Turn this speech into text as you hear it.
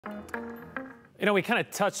You know, we kind of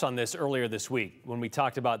touched on this earlier this week when we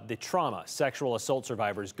talked about the trauma sexual assault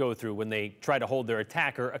survivors go through when they try to hold their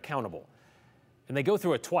attacker accountable. And they go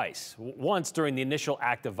through it twice, once during the initial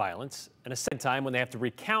act of violence and a second time when they have to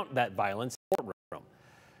recount that violence in the courtroom.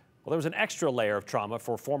 Well, there was an extra layer of trauma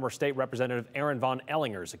for former State Representative Erin Von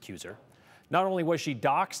Ellinger's accuser. Not only was she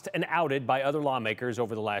doxxed and outed by other lawmakers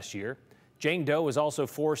over the last year, Jane Doe was also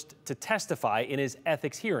forced to testify in his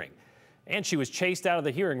ethics hearing. And she was chased out of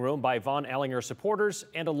the hearing room by Von Ellinger supporters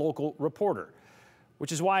and a local reporter,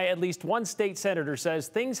 which is why at least one state senator says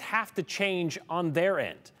things have to change on their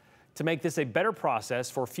end to make this a better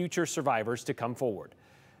process for future survivors to come forward.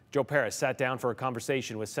 Joe Parris sat down for a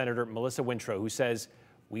conversation with Senator Melissa Wintrow, who says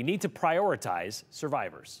we need to prioritize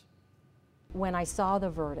survivors. When I saw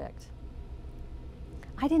the verdict,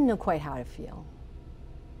 I didn't know quite how to feel.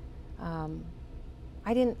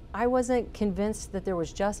 I wasn't convinced that there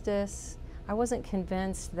was justice. I wasn't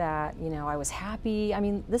convinced that, I was happy. I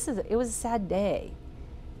mean, it was a sad day.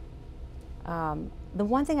 The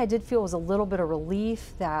one thing I did feel was a little bit of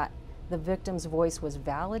relief that the victim's voice was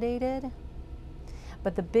validated.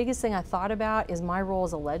 But the biggest thing I thought about is my role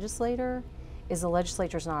as a legislator is the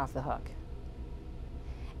legislature's not off the hook.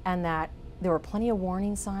 And that there were plenty of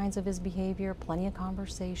warning signs of his behavior, plenty of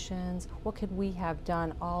conversations. What could we have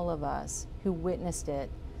done, all of us who witnessed it,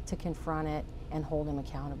 to confront it and hold him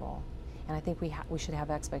accountable? And I think we should have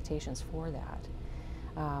expectations for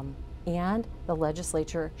that. And the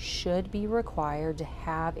legislature should be required to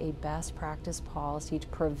have a best practice policy to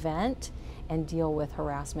prevent and deal with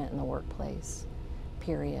harassment in the workplace,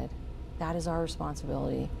 period. That is our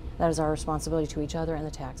responsibility. That is our responsibility to each other and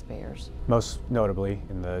the taxpayers. Most notably,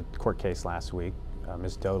 in the court case last week,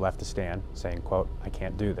 Ms. Doe left the stand saying, quote, "I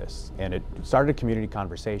can't do this." And it started a community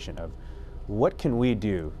conversation of what can we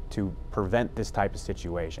do to prevent this type of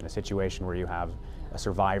situation, a situation where you have a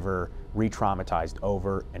survivor re-traumatized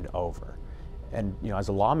over and over. And as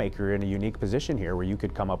a lawmaker, you're in a unique position here where you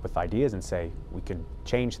could come up with ideas and say, we could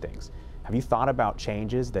change things. Have you thought about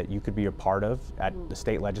changes that you could be a part of at the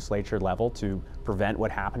state legislature level to prevent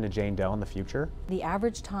what happened to Jane Doe in the future? The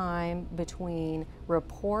average time between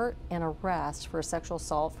report and arrest for sexual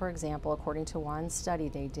assault, for example, according to one study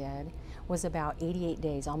they did, was about 88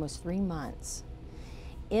 days, almost 3 months.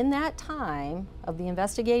 In that time of the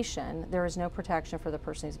investigation, there is no protection for the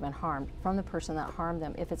person who's been harmed from the person that harmed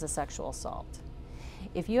them if it's a sexual assault.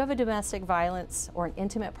 If you have a domestic violence or an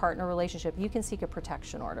intimate partner relationship, you can seek a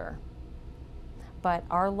protection order. But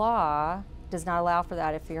our law does not allow for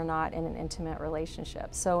that if you're not in an intimate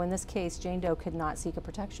relationship. So in this case, Jane Doe could not seek a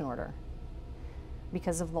protection order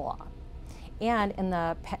because of the law. And in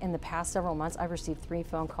the past several months, I've received 3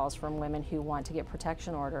 phone calls from women who want to get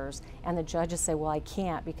protection orders, and the judges say, well, I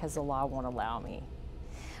can't because the law won't allow me.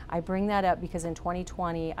 I bring that up because in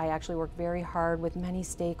 2020, I actually worked very hard with many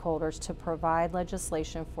stakeholders to provide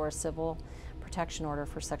legislation for a civil protection order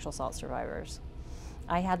for sexual assault survivors.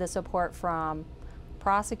 I had the support from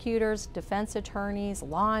prosecutors, defense attorneys,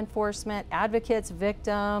 law enforcement, advocates,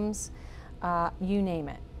 victims, you name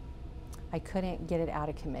it. I couldn't get it out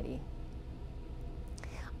of committee.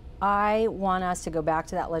 I want us to go back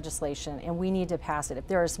to that legislation, and we need to pass it. If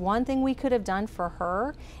there is one thing we could have done for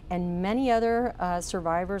her and many other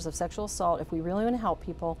survivors of sexual assault, if we really want to help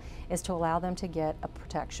people, is to allow them to get a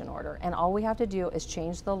protection order. And all we have to do is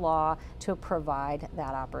change the law to provide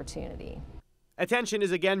that opportunity. Attention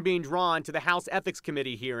is again being drawn to the House Ethics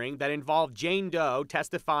Committee hearing that involved Jane Doe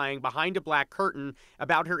testifying behind a black curtain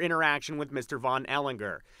about her interaction with Mr. Von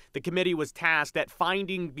Ellinger. The committee was tasked at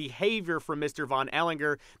finding behavior from Mr. Von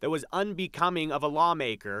Ellinger that was unbecoming of a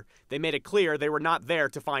lawmaker. They made it clear they were not there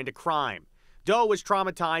to find a crime. Doe was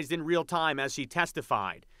traumatized in real time as she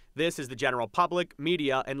testified. This as the general public,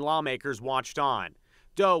 media, and lawmakers watched on.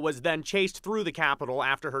 Doe was then chased through the Capitol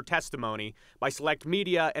after her testimony by select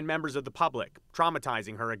media and members of the public,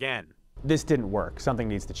 traumatizing her again. This didn't work. Something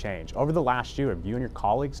needs to change. Over the last year, have you and your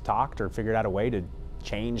colleagues talked or figured out a way to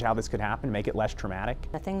change how this could happen, make it less traumatic?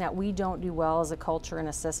 The thing that we don't do well as a culture and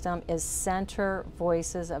a system is center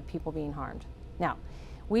voices of people being harmed. Now,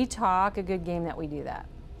 we talk a good game that we do that.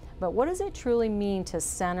 But what does it truly mean to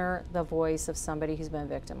center the voice of somebody who's been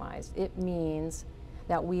victimized? It means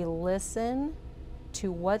that we listen to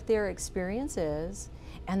what their experience is,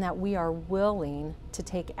 and that we are willing to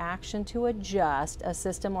take action to adjust a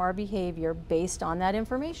system or a behavior based on that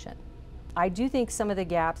information. I do think some of the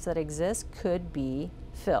gaps that exist could be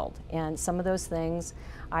filled, and some of those things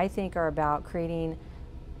I think are about creating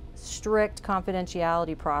strict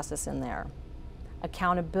confidentiality process in there,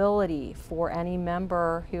 accountability for any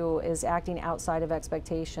member who is acting outside of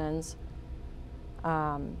expectations,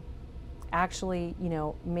 actually,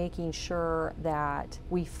 making sure that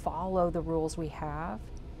we follow the rules we have.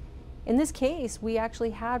 In this case, we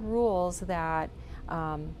actually had rules that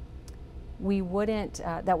we wouldn't,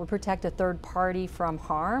 that would protect a third party from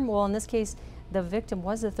harm. Well, in this case, the victim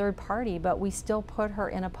was a third party, but we still put her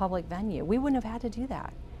in a public venue. We wouldn't have had to do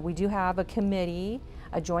that. We do have a committee,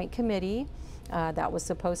 a joint committee, that was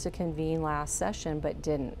supposed to convene last session but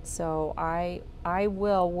didn't. So I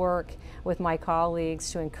will work with my colleagues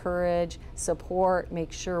to encourage, support,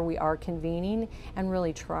 make sure we are convening, and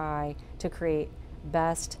really try to create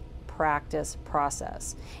best practice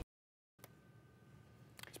process.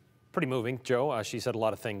 Pretty moving, Joe. She said a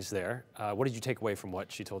lot of things there. What did you take away from what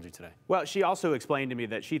she told you today? Well, she also explained to me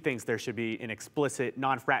that she thinks there should be an explicit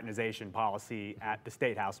non-fraternization policy at the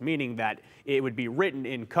State House, meaning that it would be written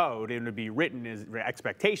in code, it would be written as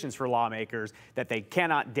expectations for lawmakers that they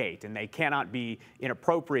cannot date and they cannot be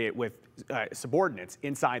inappropriate with subordinates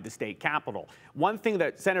inside the state capitol. One thing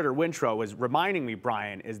that Senator Wintrow was reminding me,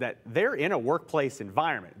 Brian, is that they're in a workplace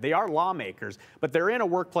environment. They are lawmakers, but they're in a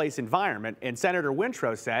workplace environment, and Senator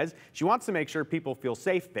Wintrow says she wants to make sure people feel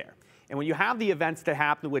safe there. And when you have the events that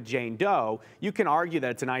happened with Jane Doe, you can argue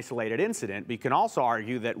that it's an isolated incident, but you can also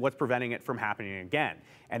argue that what's preventing it from happening again.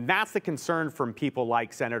 And that's the concern from people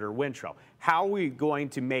like Senator Wintrow. How are we going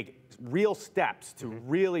to make real steps to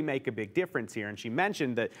really make a big difference here? And she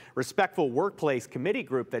mentioned the Respectful Workplace Committee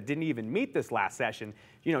group that didn't even meet this last session.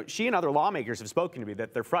 She and other lawmakers have spoken to me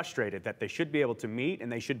that they're frustrated, that they should be able to meet and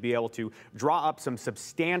they should be able to draw up some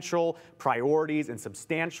substantial priorities and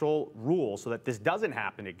substantial rules so that this doesn't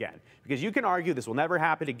happen again. Because you can argue this will never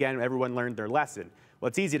happen again, everyone learned their lesson. Well,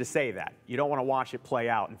 it's easy to say that. You don't want to watch it play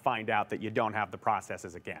out and find out that you don't have the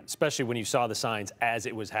processes again. Especially when you saw the signs as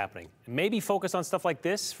it was happening. Maybe focus on stuff like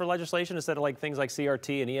this for legislation instead of like things like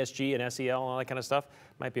CRT and ESG and SEL and all that kind of stuff.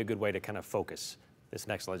 Might be a good way to kind of focus this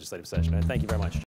next legislative session. And thank you very much.